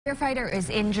Firefighter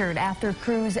is injured after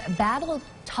crews battled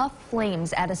tough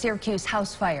flames at a Syracuse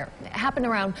house fire. It happened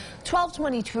around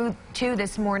 12:22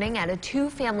 this morning at a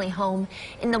two-family home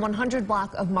in the 100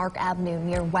 block of Mark Avenue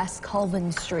near West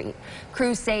Colvin Street.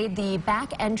 Crews say the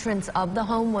back entrance of the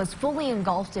home was fully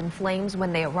engulfed in flames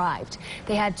when they arrived.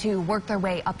 They had to work their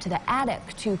way up to the attic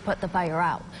to put the fire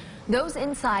out. Those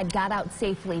inside got out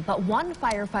safely, but one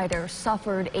firefighter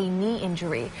suffered a knee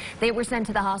injury. They were sent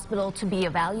to the hospital to be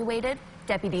evaluated.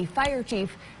 Deputy Fire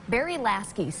Chief Barry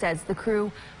Lasky says the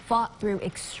crew fought through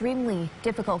extremely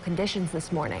difficult conditions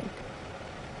this morning.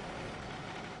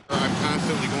 I'm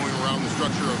constantly going around the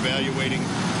structure evaluating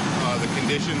the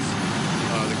conditions.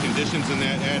 The conditions in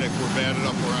that attic were bad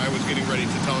enough where I was getting ready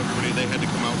to tell everybody they had to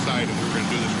come outside and we were going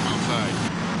to do this from outside.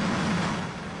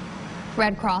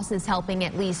 Red Cross is helping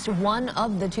at least one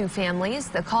of the two families.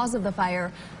 The cause of the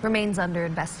fire remains under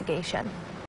investigation.